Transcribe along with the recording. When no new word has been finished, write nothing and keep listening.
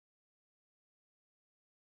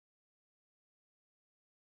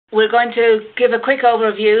we're going to give a quick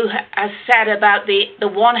overview, as said, about the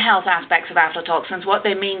One Health aspects of aflatoxins, what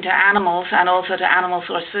they mean to animals and also to animal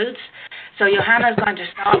source foods. So Johanna is going to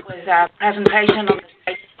start with a presentation on the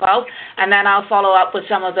status quo, and then I'll follow up with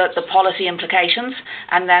some of the policy implications,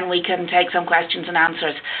 and then we can take some questions and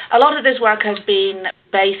answers. A lot of this work has been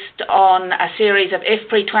based on a series of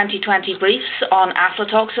IFPRI 2020 briefs on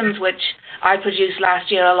aflatoxins, which I produced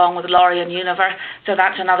last year along with Laurie and Univer, so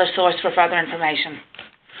that's another source for further information.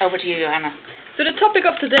 Over to you, Johanna. So the topic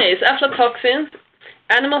of today is aflatoxins,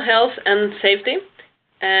 animal health and safety,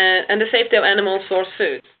 and the safety of animal source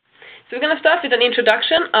foods. So we're going to start with an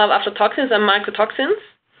introduction of aflatoxins and mycotoxins.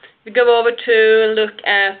 We go over to look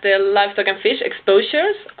at the livestock and fish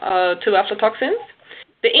exposures to aflatoxins,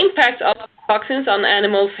 the impact of aflatoxins on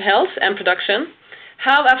animals' health and production,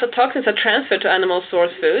 how aflatoxins are transferred to animal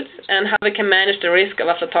source foods, and how we can manage the risk of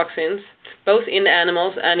aflatoxins, both in the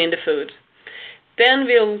animals and in the food. Then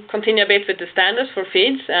we'll continue a bit with the standards for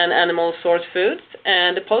feeds and animal source foods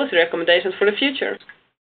and the policy recommendations for the future.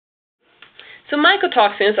 So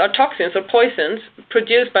mycotoxins are toxins or poisons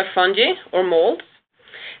produced by fungi or molds.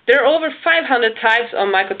 There are over 500 types of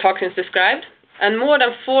mycotoxins described, and more than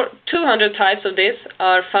 200 types of this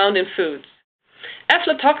are found in foods.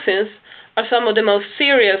 Aflatoxins are some of the most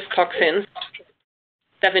serious toxins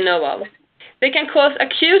that we know of. They can cause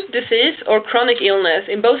acute disease or chronic illness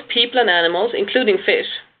in both people and animals, including fish.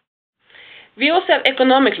 We also have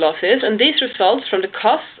economic losses, and these result from the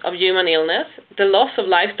costs of human illness, the loss of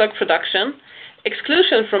livestock production,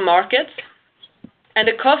 exclusion from markets, and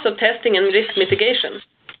the cost of testing and risk mitigation.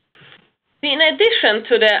 In addition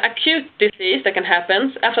to the acute disease that can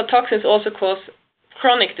happen, aflatoxins also cause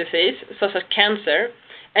chronic disease, such as cancer,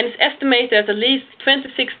 and it's estimated that at least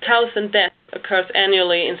 26,000 deaths occurs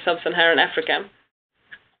annually in Sub-Saharan Africa.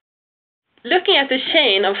 Looking at the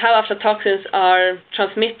chain of how aflatoxins are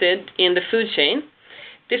transmitted in the food chain,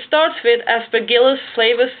 this starts with Aspergillus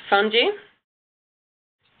flavus fungi,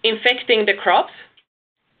 infecting the crops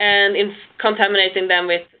and contaminating them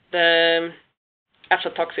with the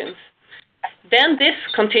aflatoxins. Then this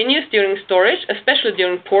continues during storage, especially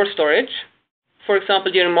during poor storage, for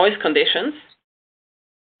example during moist conditions.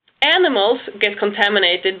 Animals get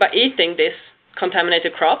contaminated by eating these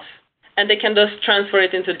contaminated crops, and they can thus transfer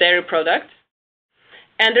it into dairy products.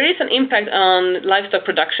 And there is an impact on livestock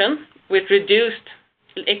production with reduced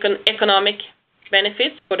economic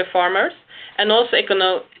benefits for the farmers, and also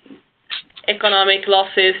economic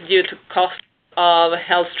losses due to cost of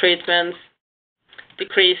health treatments,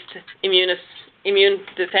 decreased immune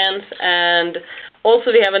defense, and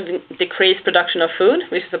also we have a decreased production of food,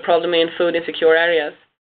 which is a problem in food insecure areas.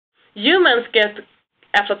 Humans get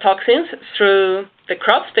aflatoxins through the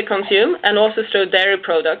crops they consume and also through dairy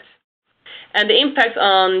products. And the impact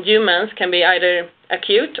on humans can be either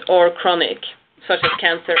acute or chronic, such as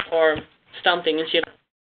cancer or stunting in children.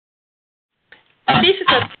 Species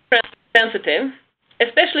are sensitive,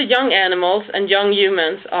 especially young animals and young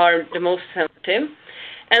humans are the most sensitive.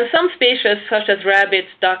 And some species, such as rabbits,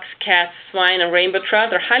 ducks, cats, swine, and rainbow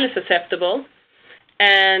trout, are highly susceptible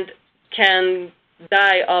and can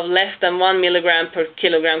die of less than 1 milligram per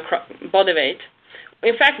kilogram body weight.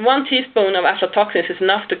 In fact, 1 teaspoon of aflatoxins is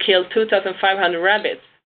enough to kill 2,500 rabbits.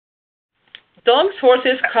 Dogs,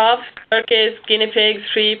 horses, calves, turkeys, guinea pigs,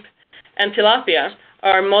 sheep, and tilapia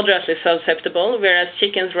are moderately susceptible, whereas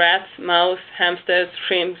chickens, rats, mouse, hamsters,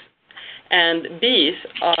 shrimps, and bees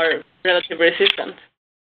are relatively resistant.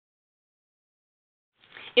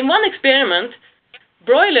 In one experiment,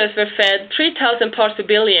 broilers were fed 3,000 parts per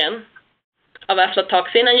billion of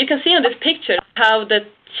aflatoxin, and you can see on this picture how the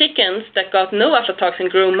chickens that got no aflatoxin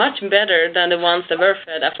grew much better than the ones that were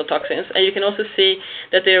fed aflatoxins. And you can also see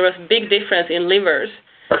that there was a big difference in livers,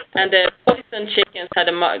 and the poisoned chickens had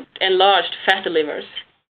enlarged fatty livers.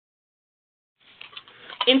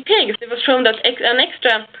 In pigs, it was shown that an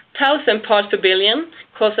extra 1,000 parts per billion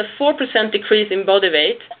caused a 4% decrease in body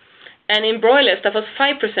weight, and in broilers that was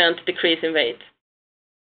 5% decrease in weight.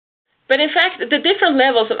 But in fact, the different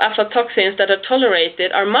levels of aflatoxins that are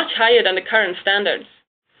tolerated are much higher than the current standards.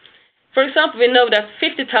 For example, we know that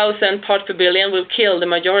 50,000 parts per billion will kill the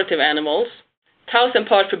majority of animals, 1,000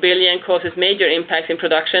 parts per billion causes major impacts in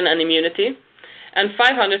production and immunity, and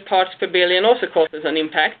 500 parts per billion also causes an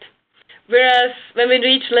impact. Whereas when we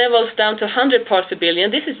reach levels down to 100 parts per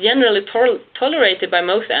billion, this is generally tolerated by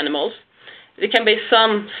most animals. There can be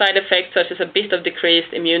some side effects, such as a bit of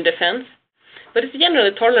decreased immune defense, but it's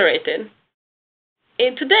generally tolerated.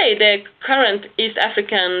 Today, the current East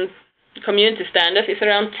African community standard is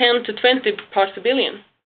around 10 to 20 parts per billion.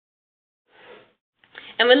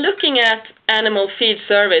 And when looking at animal feed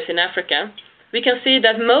surveys in Africa, we can see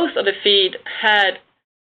that most of the feed had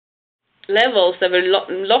levels that were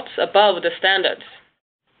lots above the standards.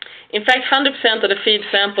 In fact, 100% of the feed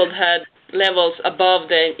sampled had levels above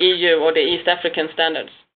the EU or the East African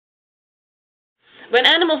standards. When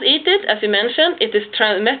animals eat it, as we mentioned, it is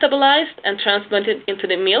metabolized and transported into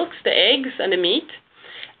the milks, the eggs, and the meat.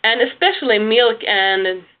 And especially milk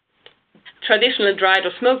and traditionally dried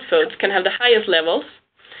or smoked foods can have the highest levels,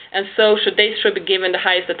 and so they should be given the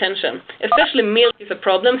highest attention. Especially milk is a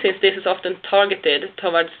problem since this is often targeted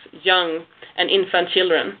towards young and infant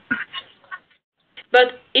children.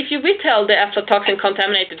 But if you withhold the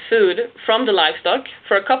aflatoxin-contaminated food from the livestock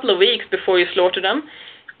for a couple of weeks before you slaughter them,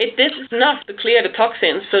 this is enough to clear the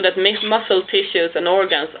toxins so that muscle tissues and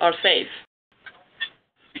organs are safe.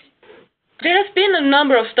 There has been a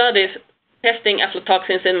number of studies testing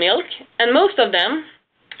aflatoxins in milk, and most of them,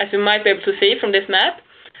 as you might be able to see from this map,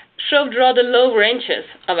 showed rather low ranges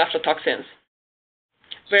of aflatoxins,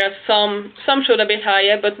 whereas some showed a bit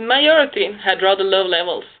higher, but majority had rather low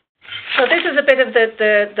levels. So this is a bit of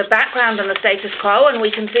the background and the status quo, and we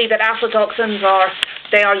can see that aflatoxins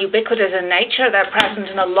are ubiquitous in nature. They're present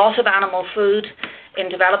in a lot of animal food in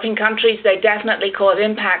developing countries. They definitely cause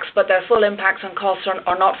impacts, but their full impacts and costs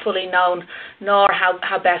are not fully known, nor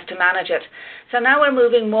how best to manage it. So now we're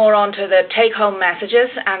moving more on to the take-home messages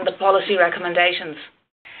and the policy recommendations.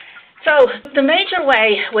 So the major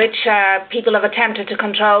way which people have attempted to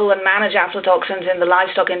control and manage aflatoxins in the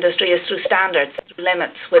livestock industry is through standards, through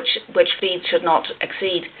limits, which feeds should not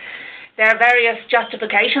exceed. There are various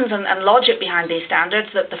justifications and logic behind these standards.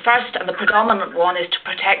 That the first and the predominant one is to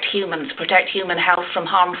protect human health from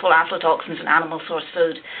harmful aflatoxins in animal source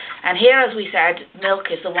food. And here, as we said, milk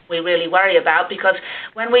is the one we really worry about, because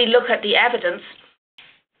when we look at the evidence,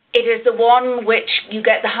 it is the one which you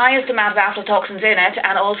get the highest amount of aflatoxins in it,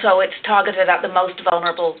 and also it's targeted at the most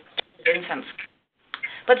vulnerable infants.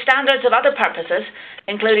 But standards have other purposes,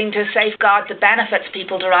 including to safeguard the benefits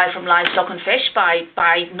people derive from livestock and fish by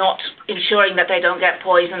not ensuring that they don't get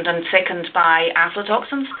poisoned and sickened by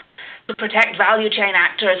aflatoxins, to protect value chain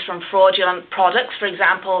actors from fraudulent products, for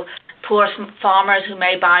example, poor farmers who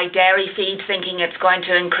may buy dairy feed thinking it's going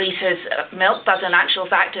to increase his milk, but in actual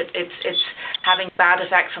fact it's having bad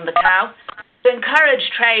effects on the cow. To encourage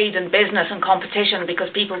trade and business and competition because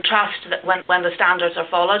people trust that when the standards are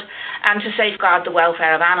followed, and to safeguard the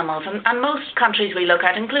welfare of animals. And most countries we look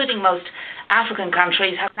at, including most African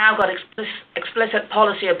countries, have now got explicit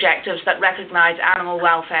policy objectives that recognise animal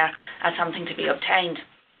welfare as something to be obtained.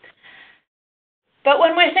 But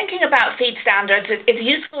when we're thinking about feed standards, it's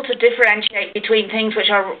useful to differentiate between things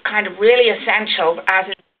which are kind of really essential, as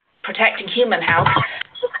in protecting human health,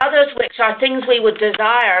 others which are things we would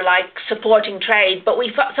desire, like supporting trade, but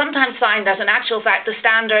we sometimes find that in actual fact the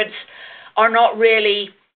standards are not really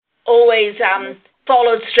always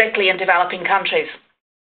followed strictly in developing countries.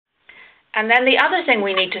 And then the other thing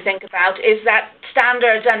we need to think about is that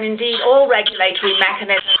standards, and indeed all regulatory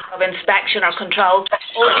mechanisms of inspection or control,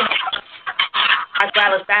 as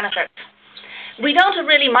well as benefits. We don't have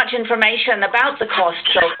really much information about the costs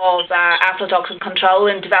of aflatoxin control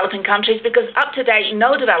in developing countries, because up to date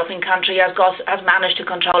no developing country has managed to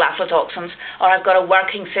control aflatoxins or has got a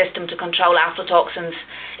working system to control aflatoxins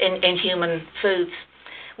in human foods.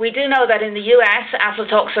 We do know that in the US,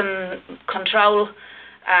 aflatoxin control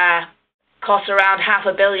costs around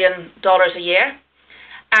 $500 million a year,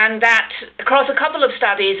 and that across a couple of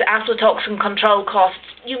studies, aflatoxin control costs,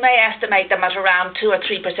 you may estimate them at around 2 or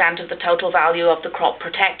 3% of the total value of the crop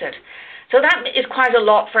protected. So that is quite a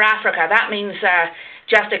lot for Africa. That means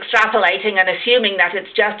just extrapolating and assuming that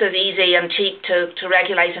it's just as easy and cheap to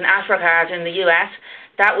regulate in Africa as in the US,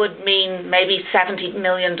 that would mean maybe $70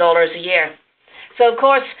 million a year. So of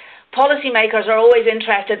course, policymakers are always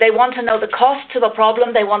interested. They want to know the costs of a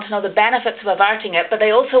problem, they want to know the benefits of averting it, but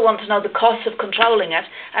they also want to know the costs of controlling it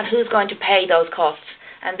and who's going to pay those costs.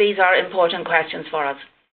 And these are important questions for us.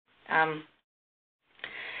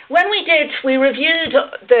 When we reviewed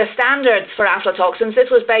the standards for aflatoxins.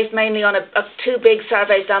 This was based mainly on two big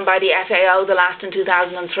surveys done by the FAO, the last in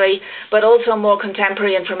 2003, but also more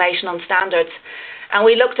contemporary information on standards. And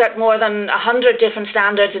we looked at more than 100 different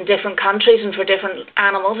standards in different countries and for different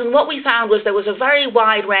animals. And what we found was there was a very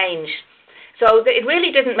wide range. So it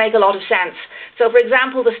really didn't make a lot of sense. So, for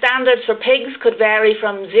example, the standards for pigs could vary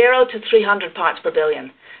from 0 to 300 parts per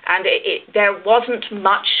billion. And there wasn't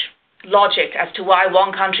much logic as to why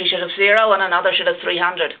one country should have 0 and another should have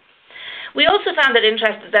 300. We also found it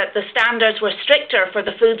interesting that the standards were stricter for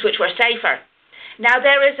the foods which were safer. Now,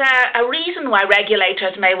 there is a reason why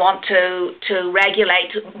regulators may want to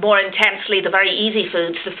regulate more intensely the very easy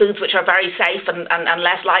foods, the foods which are very safe and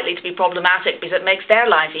less likely to be problematic because it makes their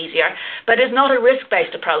life easier, but it's not a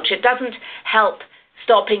risk-based approach. It doesn't help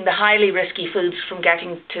stopping the highly risky foods from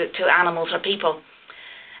getting to animals or people.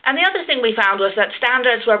 And the other thing we found was that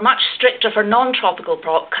standards were much stricter for non-tropical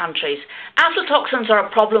countries. Aflatoxins are a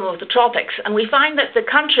problem of the tropics, and we find that the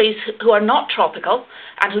countries who are not tropical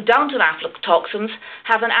and who don't have aflatoxins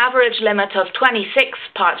have an average limit of 26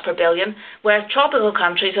 parts per billion, whereas tropical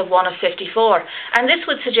countries have one of 54. And this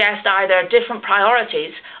would suggest either different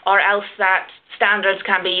priorities or else that standards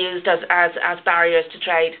can be used as barriers to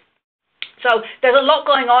trade. So there's a lot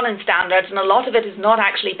going on in standards, and a lot of it is not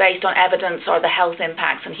actually based on evidence or the health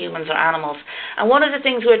impacts on humans or animals. And one of the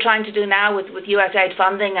things we're trying to do now with USAID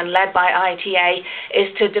funding and led by ITA is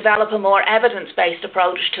to develop a more evidence-based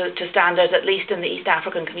approach to standards, at least in the East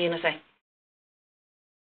African community.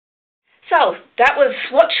 So that was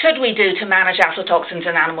what should we do to manage aflatoxins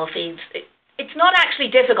in animal feeds. It's not actually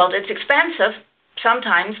difficult. It's expensive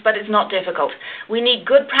sometimes, but it's not difficult. We need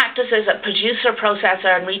good practices at producer,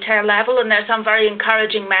 processor and retail level, and there's some very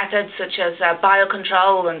encouraging methods such as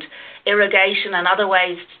biocontrol and irrigation and other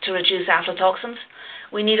ways to reduce aflatoxins.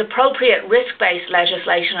 We need appropriate risk-based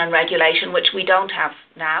legislation and regulation, which we don't have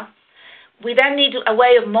now. We then need a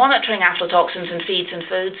way of monitoring aflatoxins in feeds and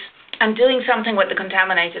foods and doing something with the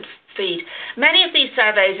contaminated feed. Many of these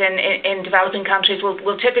surveys in developing countries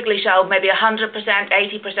will typically show maybe 100%, 80%,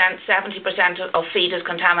 70% of feed is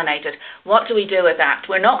contaminated. What do we do with that?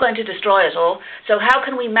 We're not going to destroy it all. So how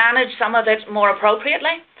can we manage some of it more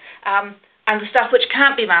appropriately? And the stuff which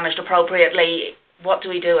can't be managed appropriately, what do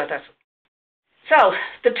we do with it? So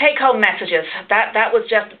the take-home messages, that was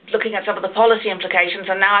just looking at some of the policy implications,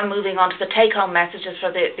 and now I'm moving on to the take-home messages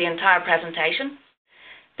for the entire presentation.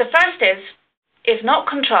 The first is, if not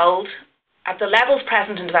controlled at the levels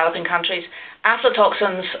present in developing countries,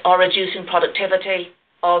 aflatoxins are reducing productivity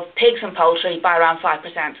of pigs and poultry by around 5%.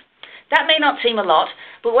 That may not seem a lot,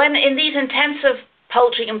 but when in these intensive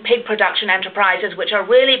poultry and pig production enterprises, which are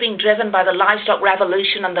really being driven by the livestock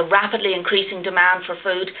revolution and the rapidly increasing demand for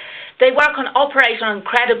food, they operate on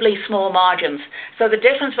incredibly small margins. So the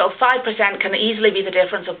difference of 5% can easily be the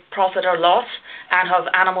difference of profit or loss and of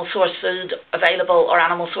animal source food available or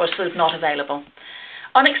animal source food not available.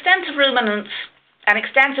 On extensive ruminants and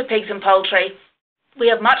extensive pigs and poultry, we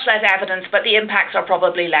have much less evidence, but the impacts are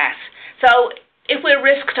probably less. So if we're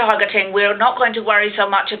risk targeting, we're not going to worry so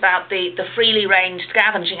much about the freely ranged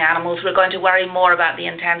scavenging animals. We're going to worry more about the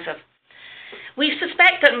intensive. We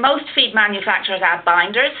suspect that most feed manufacturers add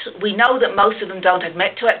binders. We know that most of them don't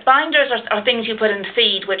admit to it. Binders are things you put in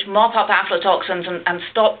feed which mop up aflatoxins and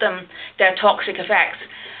stop their toxic effects.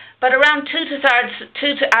 But around 2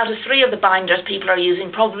 out of 3 of the binders people are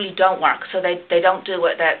using probably don't work, so they don't do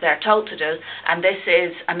what they're told to do, and this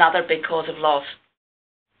is another big cause of loss.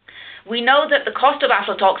 We know that the cost of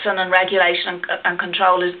aflatoxin and regulation and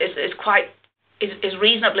control is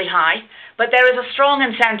reasonably high, but there is a strong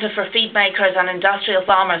incentive for feed makers and industrial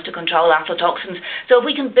farmers to control aflatoxins. So if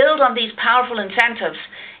we can build on these powerful incentives,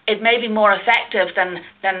 it may be more effective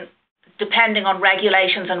than depending on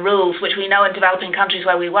regulations and rules, which we know in developing countries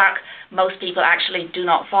where we work, most people actually do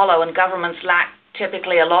not follow, and governments lack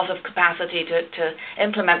typically a lot of capacity to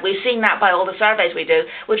implement. We've seen that by all the surveys we do,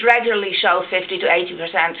 which regularly show 50 to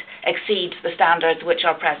 80% exceeds the standards which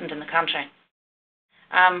are present in the country.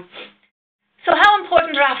 So how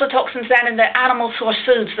important are aflatoxins then in the animal source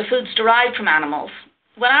foods, the foods derived from animals?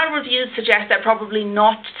 Well, our reviews suggest they're probably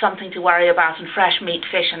not something to worry about in fresh meat,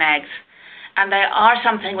 fish and eggs. And they are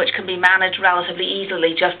something which can be managed relatively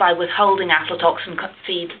easily just by withholding aflatoxin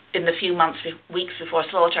feed in the few weeks before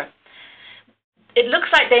slaughter. It looks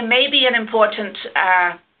like they may be an important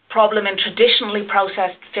problem in traditionally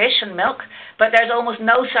processed fish and milk, but there's almost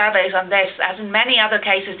no surveys on this. As in many other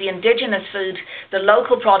cases, the indigenous food, the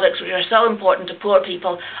local products which are so important to poor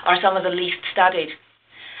people, are some of the least studied.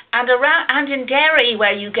 And in dairy,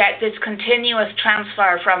 where you get this continuous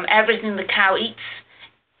transfer from everything the cow eats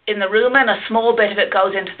in the rumen, a small bit of it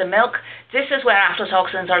goes into the milk. This is where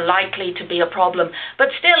aflatoxins are likely to be a problem. But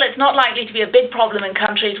still, it's not likely to be a big problem in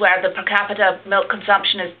countries where the per capita milk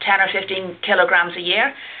consumption is 10 or 15 kilograms a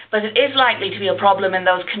year. But it is likely to be a problem in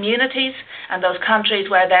those communities and those countries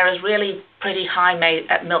where there is really pretty high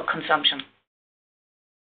milk consumption.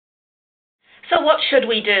 So what should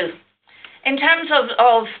we do? In terms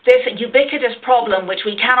of this ubiquitous problem which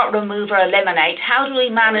we cannot remove or eliminate, how do we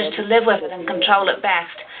manage to live with it and control it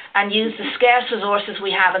best and use the scarce resources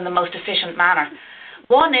we have in the most efficient manner?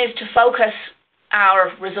 One is to focus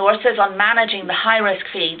our resources on managing the high-risk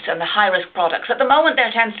feeds and the high-risk products. At the moment,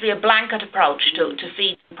 there tends to be a blanket approach to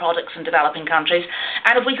feed products in developing countries,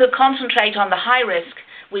 and if we could concentrate on the high risk,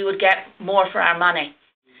 we would get more for our money.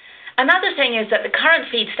 Another thing is that the current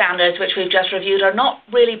feed standards, which we've just reviewed, are not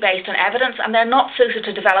really based on evidence, and they're not suited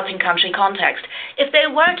to developing country context. If they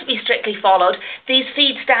were to be strictly followed, these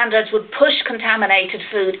feed standards would push contaminated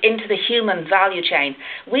food into the human value chain.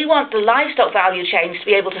 We want the livestock value chains to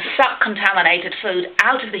be able to suck contaminated food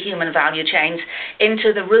out of the human value chains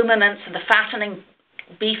into the ruminants and the fattening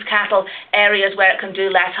beef cattle areas where it can do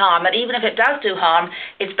less harm. And even if it does do harm,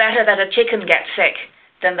 it's better that a chicken gets sick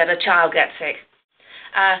than that a child gets sick.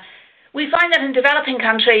 We find that in developing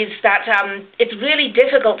countries that it's really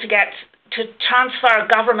difficult to transfer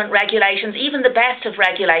government regulations, even the best of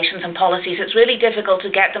regulations and policies. It's really difficult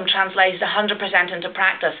to get them translated 100% into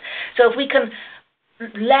practice. So if we can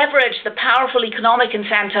leverage the powerful economic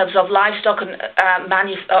incentives of livestock and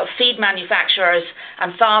feed manufacturers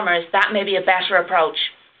and farmers, that may be a better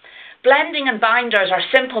approach. Blending and binders are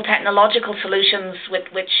simple technological solutions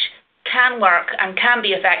which can work and can be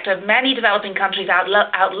effective. Many developing countries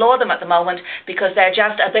outlaw them at the moment because they're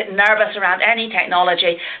just a bit nervous around any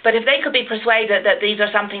technology. But if they could be persuaded that these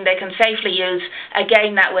are something they can safely use,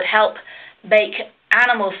 again, that would help make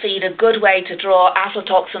animal feed a good way to draw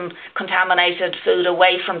aflatoxin contaminated food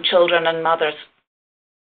away from children and mothers.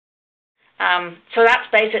 So that's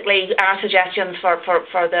basically our suggestions for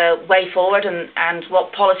the way forward and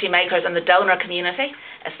what policymakers and the donor community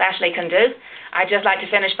especially can do. I'd just like to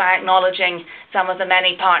finish by acknowledging some of the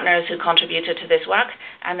many partners who contributed to this work,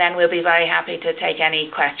 and then we'll be very happy to take any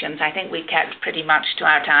questions. I think we've kept pretty much to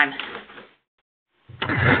our time.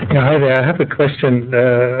 Yeah, hi there. I have a question.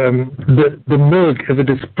 The milk, if it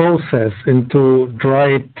is processed into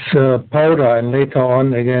dried powder and later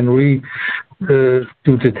on again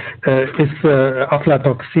restituted, is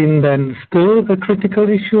aflatoxin then still a critical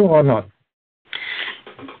issue or not?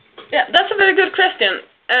 Yeah, that's a very good question.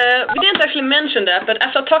 We didn't actually mention that, but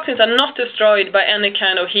aflatoxins are not destroyed by any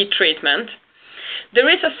kind of heat treatment. There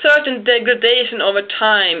is a certain degradation over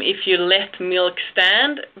time if you let milk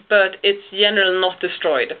stand, but it's generally not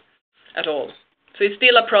destroyed at all. So it's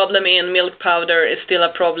still a problem in milk powder, it's still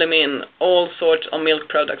a problem in all sorts of milk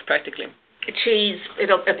products practically. Cheese, it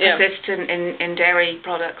persists in dairy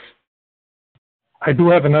products. I do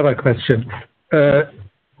have another question.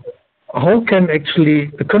 How can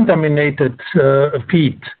actually a contaminated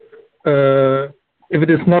feed, if it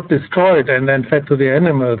is not destroyed and then fed to the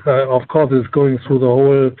animals, of course it's going through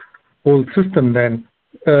the whole system then,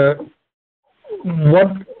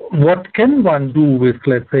 what can one do with,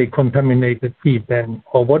 let's say, contaminated feed then?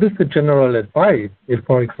 Or what is the general advice? If,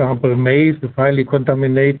 for example, maize is highly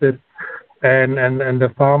contaminated and the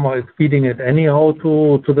farmer is feeding it anyhow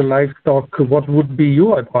to the livestock, what would be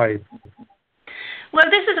your advice? Well,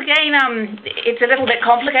 this is, again, it's a little bit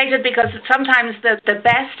complicated because sometimes the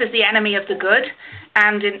best is the enemy of the good.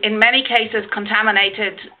 And in many cases,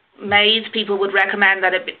 contaminated maize, people would recommend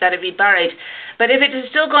that it be buried. But if it is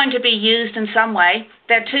still going to be used in some way,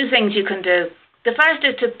 there are two things you can do. The first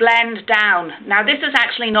is to blend down. Now, this is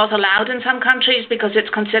actually not allowed in some countries because it's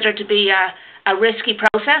considered to be a risky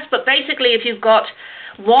process. But basically, if you've got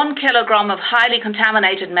 1 kilogram of highly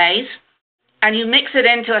contaminated maize, and you mix it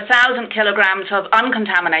into 1,000 kilograms of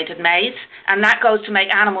uncontaminated maize, and that goes to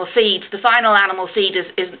make animal feed, the final animal feed is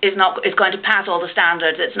going to pass all the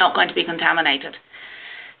standards. It's not going to be contaminated.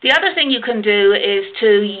 The other thing you can do is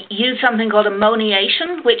to use something called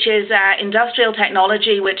ammoniation, which is industrial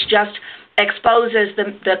technology which just exposes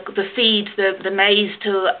the feed, the maize,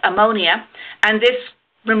 to ammonia, and this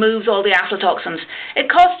removes all the aflatoxins. It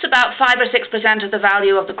costs about 5 or 6% of the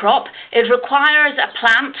value of the crop. It requires a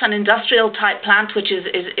plant, an industrial type plant, which is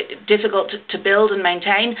difficult to build and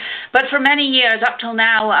maintain. But for many years, up till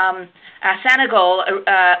now, Senegal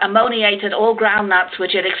ammoniated all groundnuts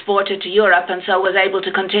which it exported to Europe, and so was able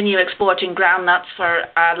to continue exporting groundnuts for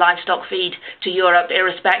livestock feed to Europe,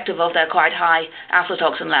 irrespective of their quite high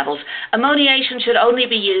aflatoxin levels. Ammoniation should only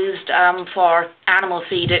be used for animal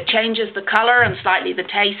feed. It changes the color and slightly the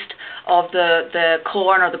taste of the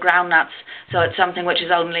corn or the groundnuts, so it's something which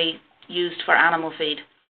is only used for animal feed.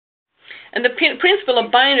 And the principle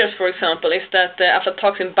of binders, for example, is that the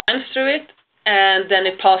aflatoxin binds through it, and then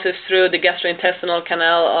it passes through the gastrointestinal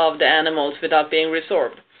canal of the animals without being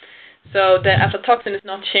resorbed. So the aflatoxin is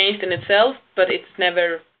not changed in itself, but it's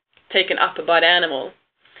never taken up by the animal.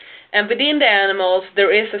 And within the animals,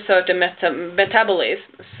 there is a certain metabolism,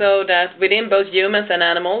 so that within both humans and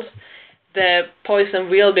animals, the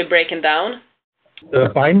poison will be broken down.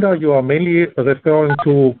 The binder, you are mainly referring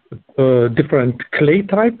to different clay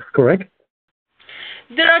types, correct?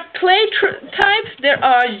 There are clay types, there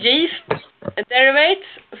are yeast derivatives.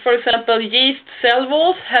 For example, yeast cell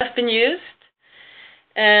walls has been used.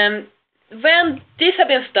 When these have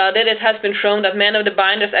been studied, it has been shown that many of the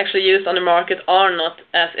binders actually used on the market are not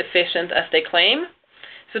as efficient as they claim.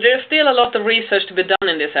 So there's still a lot of research to be done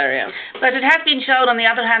in this area. But it has been shown, on the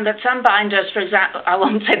other hand, that some binders, for example, I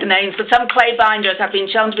won't say the names, but some clay binders have been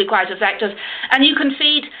shown to be quite effective. And you can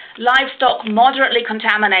feed livestock moderately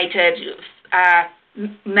contaminated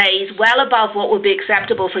maize well above what would be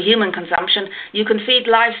acceptable for human consumption. You can feed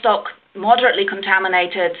livestock moderately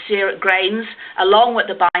contaminated grains along with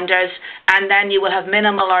the binders, and then you will have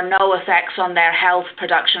minimal or no effects on their health,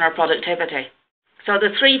 production, or productivity. So the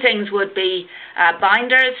three things would be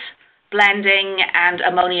binders, blending, and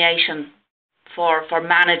ammoniation for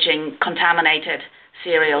managing contaminated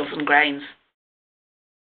cereals and grains.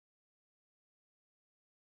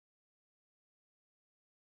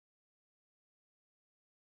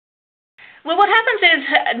 Well, what happens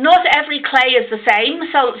is not every clay is the same,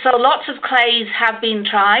 so lots of clays have been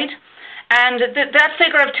tried. And that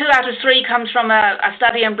figure of 2 out of 3 comes from a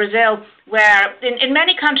study in Brazil, where in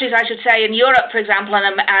many countries, I should say, in Europe, for example,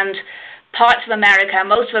 and parts of America,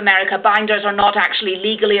 most of America, binders are not actually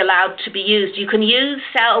legally allowed to be used. You can use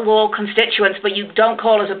cell wall constituents, but you don't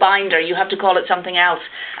call it a binder. You have to call it something else.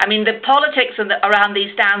 I mean, the politics around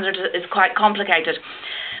these standards is quite complicated.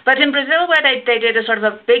 But in Brazil, where they did a sort of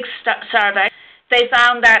a big survey, they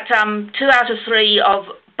found that 2 out of 3 of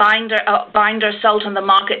binders sold on the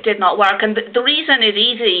market did not work. And the reason is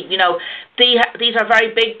easy. You know, these are very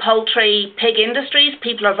big poultry, pig industries.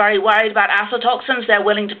 People are very worried about aflatoxins. They're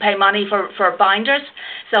willing to pay money for binders.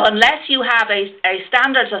 So unless you have a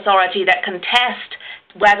standards authority that can test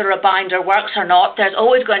whether a binder works or not, there's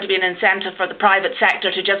always going to be an incentive for the private sector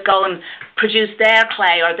to just go and produce their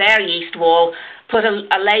clay or their yeast wall, put a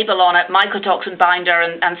label on it, mycotoxin binder,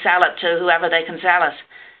 and sell it to whoever they can sell it.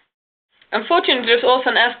 Unfortunately, there's also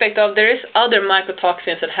an aspect of there is other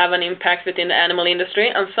mycotoxins that have an impact within the animal industry,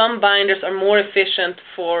 and some binders are more efficient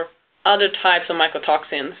for other types of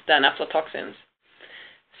mycotoxins than aflatoxins.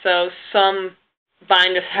 So some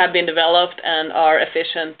binders have been developed and are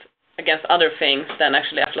efficient against other things than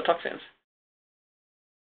actually aflatoxins.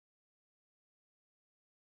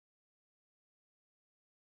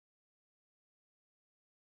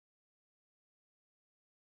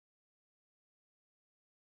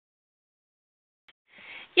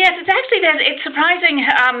 Yes, it's surprising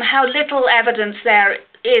how little evidence there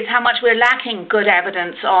is, how much we're lacking good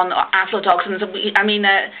evidence on aflatoxins. I mean,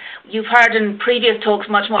 you've heard in previous talks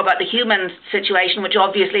much more about the human situation, which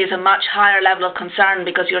obviously is a much higher level of concern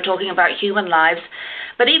because you're talking about human lives.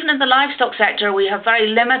 But even in the livestock sector, we have very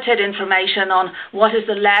limited information on what is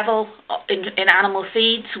the level in animal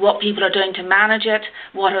feeds, what people are doing to manage it,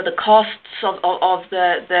 what are the costs of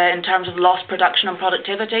the in terms of lost production and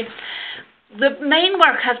productivity. The main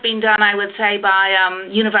work has been done, I would say, by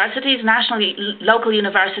universities, local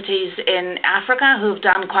universities in Africa, who've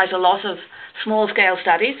done quite a lot of small-scale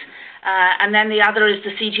studies. And then the other is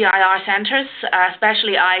the CGIR centres,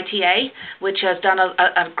 especially IITA, which has done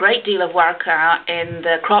a great deal of work in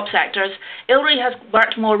the crop sectors. ILRI has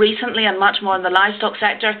worked more recently and much more in the livestock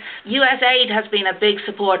sector. USAID has been a big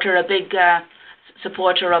supporter of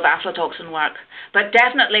aflatoxin work. But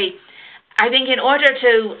definitely, I think in order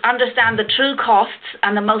to understand the true costs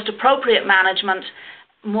and the most appropriate management,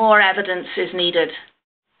 more evidence is needed.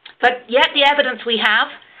 But yet the evidence we have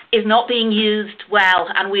is not being used well,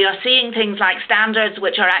 and we are seeing things like standards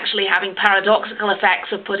which are actually having paradoxical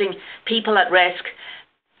effects of putting people at risk.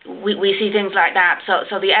 We see things like that.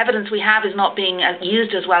 So the evidence we have is not being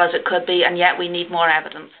used as well as it could be, and yet we need more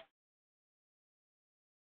evidence.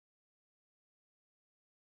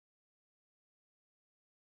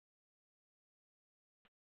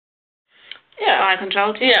 Yeah,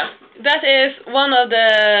 controlled. Yeah, that is one of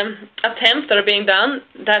the attempts that are being done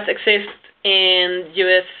that exists in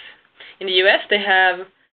US. In the US, they have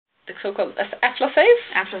the so-called Aflatoxins.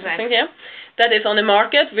 I think, yeah. That is on the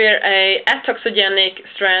market, where a atoxogenic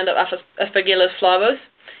strand of Aspergillus flavus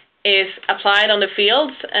is applied on the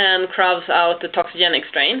fields and crowds out the toxogenic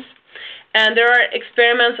strains. And there are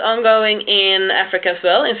experiments ongoing in Africa as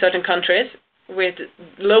well, in certain countries, with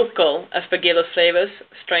local Aspergillus flavus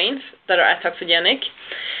strains that are atoxogenic.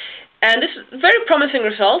 And this is very promising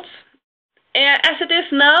results. As it is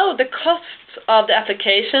now, the costs of the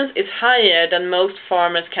applications is higher than most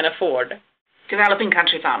farmers can afford. Developing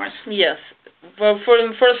country farmers. Yes. Well, for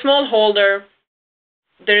a smallholder,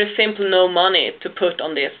 there is simply no money to put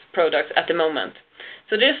on these products at the moment.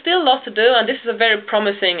 So there's still lots to do, and this is a very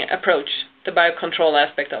promising approach, the biocontrol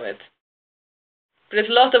aspect of it. There's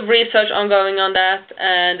a lot of research ongoing on that,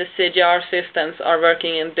 and the CGR systems are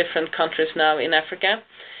working in different countries now in Africa.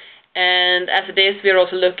 And as it is, we're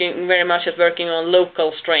also looking very much at working on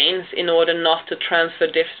local strains in order not to transfer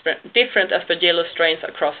different Aspergillus strains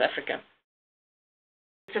across Africa.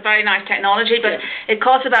 It's a very nice technology, but it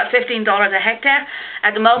costs about $15 a hectare.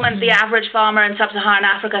 At the moment, the average farmer in Sub-Saharan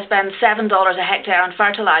Africa spends $7 a hectare on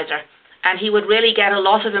fertilizer, and he would really get a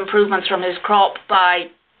lot of improvements from his crop by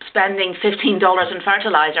spending $15 in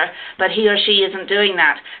fertilizer, but he or she isn't doing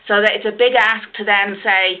that. So that it's a big ask to then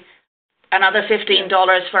say another $15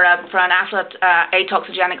 for an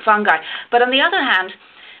atoxigenic fungi. But on the other hand,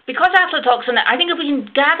 because aflatoxin, I think if we can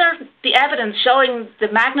gather the evidence showing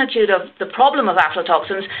the magnitude of the problem of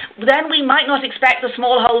aflatoxins, then we might not expect the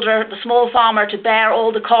smallholder, the small farmer, to bear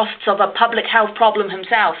all the costs of a public health problem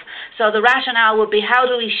himself. So the rationale would be, how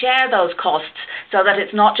do we share those costs so that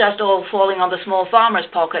it's not just all falling on the small farmers'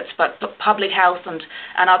 pockets, but public health and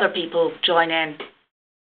other people join in?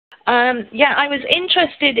 I was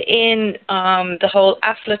interested in the whole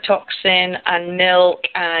aflatoxin and milk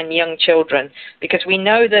and young children, because we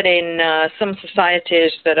know that in some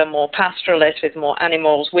societies that are more pastoralist with more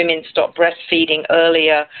animals, women stop breastfeeding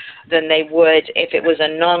earlier than they would if it was a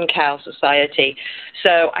non-cow society.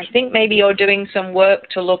 So I think maybe you're doing some work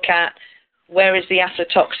to look at where is the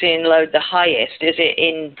aflatoxin load the highest? Is it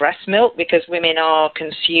in breast milk because women are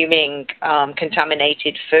consuming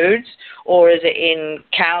contaminated foods, or is it in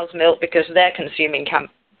cow's milk because they're consuming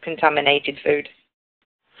contaminated food?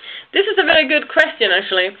 This is a very good question,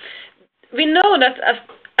 actually. We know that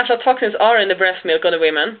aflatoxins are in the breast milk of the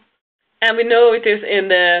women, and we know it is in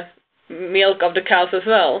the milk of the cows as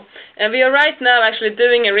well. And we are right now actually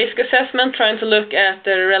doing a risk assessment, trying to look at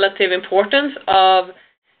the relative importance of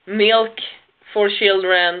milk for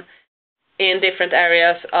children in different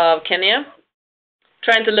areas of Kenya,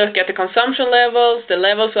 trying to look at the consumption levels, the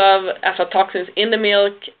levels of aflatoxins in the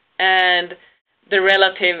milk, and the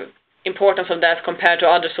relative importance of that compared to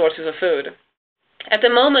other sources of food. At the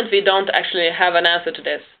moment, we don't actually have an answer to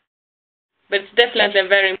this, but it's definitely a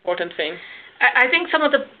very important thing. I think some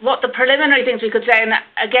of the preliminary things we could say, and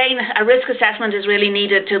again, a risk assessment is really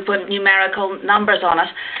needed to put numerical numbers on it,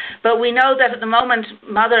 but we know that at the moment,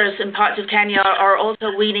 mothers in parts of Kenya are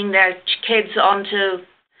also weaning their kids onto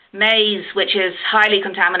maize, which is highly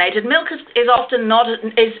contaminated. Milk is often not,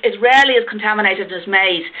 is rarely as contaminated as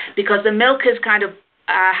maize, because the milk is kind of,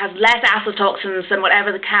 has less aflatoxins than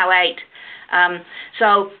whatever the cow ate.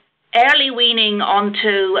 So early weaning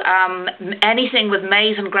onto anything with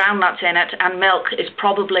maize and groundnuts in it and milk is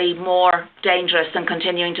probably more dangerous than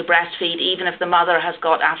continuing to breastfeed, even if the mother has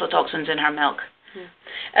got aflatoxins in her milk.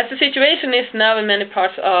 As the situation is now in many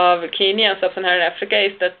parts of Kenya and Sub-Saharan Africa,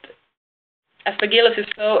 is that Aspergillus is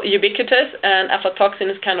so ubiquitous and aflatoxin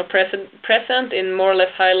is kind of present in more or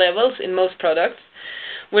less high levels in most products,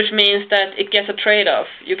 which means that it gets a trade-off.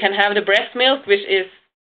 You can have the breast milk, which is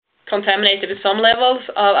contaminated with some levels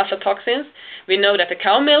of aflatoxins. We know that the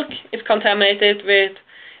cow milk is contaminated with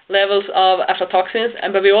levels of aflatoxins,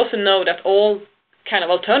 but we also know that all kind of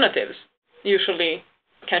alternatives usually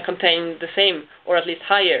can contain the same or at least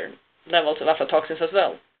higher levels of aflatoxins as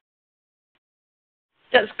well.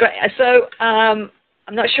 That's great. So I'm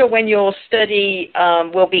not sure when your study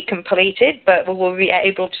will be completed, but will we be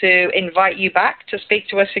able to invite you back to speak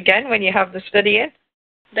to us again when you have the study in?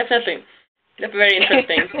 Definitely. That's very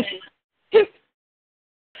interesting.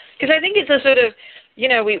 Because I think it's a sort of, you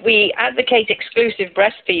know, we advocate exclusive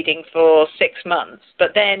breastfeeding for 6 months,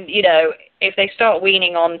 but then, you know, if they start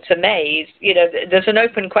weaning on to maize, you know, there's an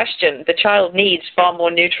open question. The child needs far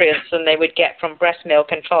more nutrients than they would get from breast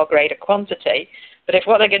milk in far greater quantity. But if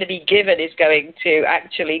what they're going to be given is going to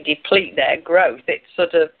actually deplete their growth, it's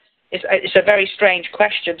sort of, it's a very strange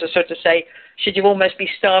question to sort of say, should you almost be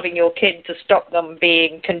starving your kid to stop them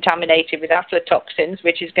being contaminated with aflatoxins,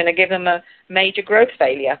 which is going to give them a major growth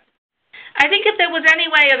failure? I think if there was any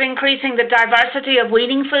way of increasing the diversity of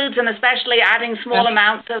weaning foods, and especially adding small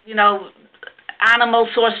amounts of, you know, animal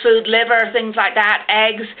source food, liver, things like that,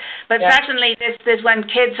 eggs, but certainly this when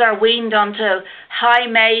kids are weaned onto high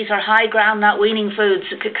maize or high groundnut weaning foods,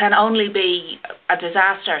 it can only be a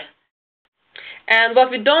disaster. And what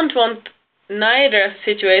we don't want neither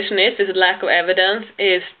situation is a lack of evidence,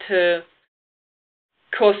 is to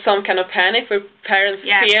cause some kind of panic where parents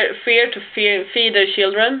fear to feed their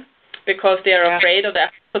children because they are afraid of the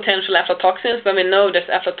potential aflatoxins, when we know there's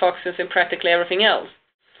aflatoxins in practically everything else.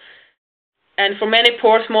 And for many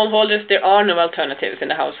poor smallholders, there are no alternatives in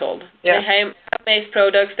the household. They have maize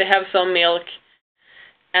products, they have some milk,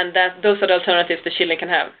 and those are the alternatives the children can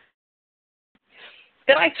have.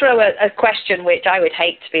 Can I throw a question which I would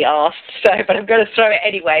hate to be asked, but I'm going to throw it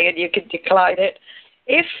anyway, and you can decline it.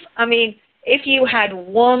 If you had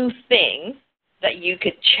one thing that you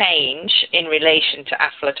could change in relation to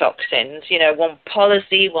aflatoxins, one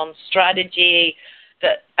policy, one strategy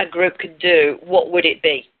that a group could do, what would it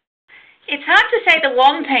be? It's hard to say the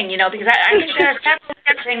one thing, because I think there are several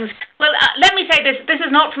different things. Well, let me say this. This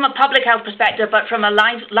is not from a public health perspective, but from a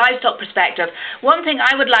livestock perspective. One thing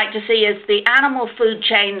I would like to see is the animal food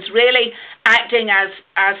chains really acting as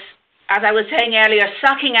I was saying earlier,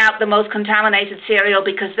 sucking out the most contaminated cereal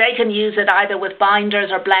because they can use it either with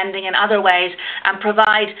binders or blending in other ways and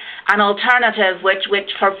provide an alternative which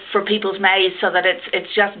for people's maize so that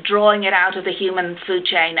it's just drawing it out of the human food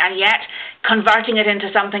chain and yet converting it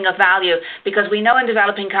into something of value, because we know in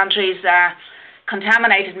developing countries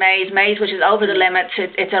contaminated maize which is over the limits,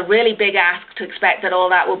 it's a really big ask to expect that all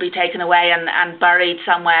that will be taken away and buried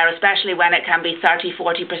somewhere, especially when it can be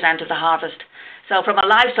 30-40% of the harvest. So from a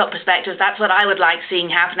livestock perspective, that's what I would like seeing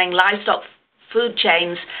happening, livestock food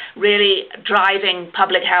chains really driving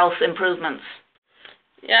public health improvements.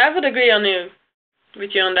 Yeah, I would agree with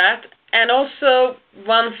you on that. And also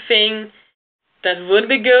one thing that would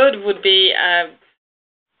be good would be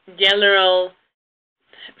general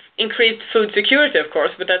increased food security, of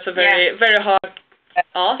course, but that's a very hard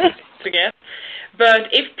ask to get.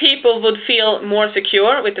 But if people would feel more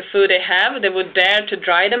secure with the food they have, they would dare to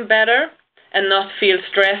dry them better and not feel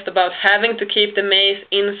stressed about having to keep the maize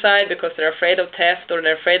inside because they're afraid of theft or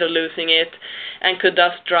they're afraid of losing it, and could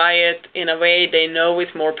thus dry it in a way they know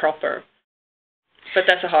is more proper. But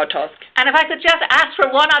that's a hard task. And if I could just ask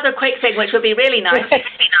for one other quick thing, which would be really nice,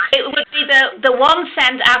 it would be the 1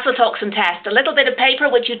 cent aflatoxin test. A little bit of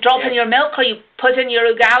paper which you drop in your milk or you put in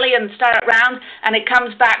your ugali and stir it round, and it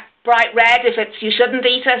comes back bright red if you shouldn't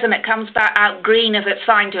eat it, and it comes back out green if it's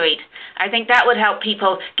fine to eat. I think that would help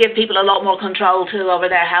give people a lot more control too over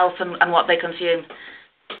their health and what they consume.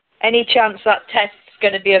 Any chance that test's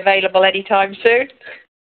going to be available anytime soon?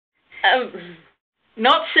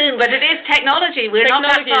 Not soon, but it is technology. We're not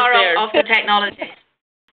that far off the technology.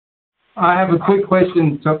 I have a quick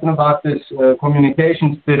question talking about this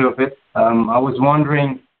communications bit of it. I was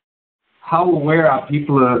wondering, how aware are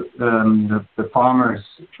people, the farmers,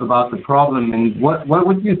 about the problem, and what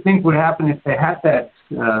would you think would happen if they had that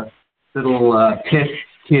little test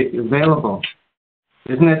kit available?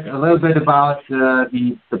 Isn't it a little bit about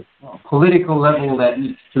the political level that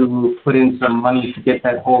needs to put in some money to get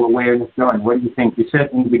that whole awareness going? What do you think? You said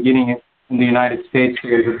in the beginning in the United States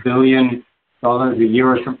there's $1 billion a year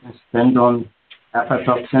or something spent on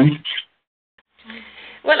aflatoxins.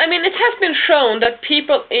 Well, I mean, it has been shown that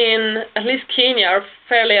people in at least Kenya are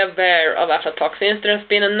fairly aware of aflatoxins. There has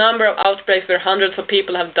been a number of outbreaks where hundreds of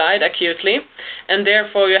people have died acutely, and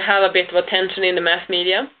therefore you have a bit of attention in the mass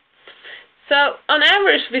media. So, on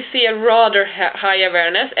average, we see a rather high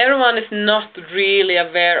awareness. Everyone is not really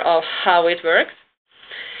aware of how it works.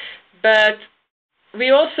 But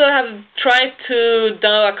we also have tried to do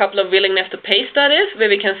a couple of willingness to pay studies where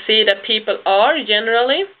we can see that people are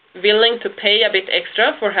generally willing to pay a bit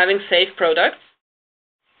extra for having safe products.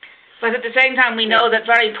 But at the same time, we know that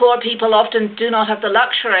very poor people often do not have the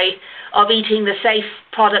luxury of eating the safe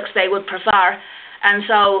products they would prefer. And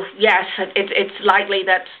so, yes, it's likely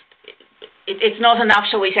that it's not enough,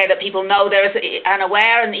 shall we say, that people know there's and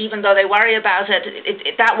aware, and even though they worry about it,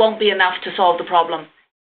 that won't be enough to solve the problem.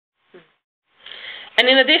 And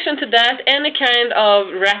in addition to that, any kind of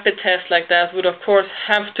rapid test like that would, of course,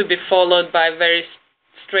 have to be followed by very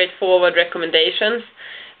straightforward recommendations,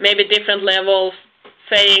 maybe different levels,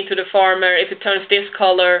 saying to the farmer, if it turns this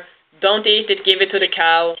color, don't eat it, give it to the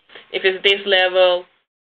cow. If it's this level,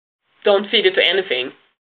 don't feed it to anything.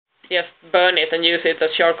 Just burn it and use it as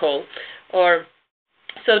charcoal. Or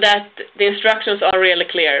so that the instructions are really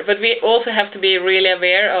clear. But we also have to be really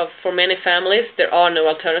aware of, for many families, there are no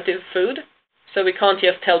alternative food. So we can't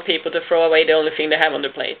just tell people to throw away the only thing they have on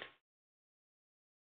their plate.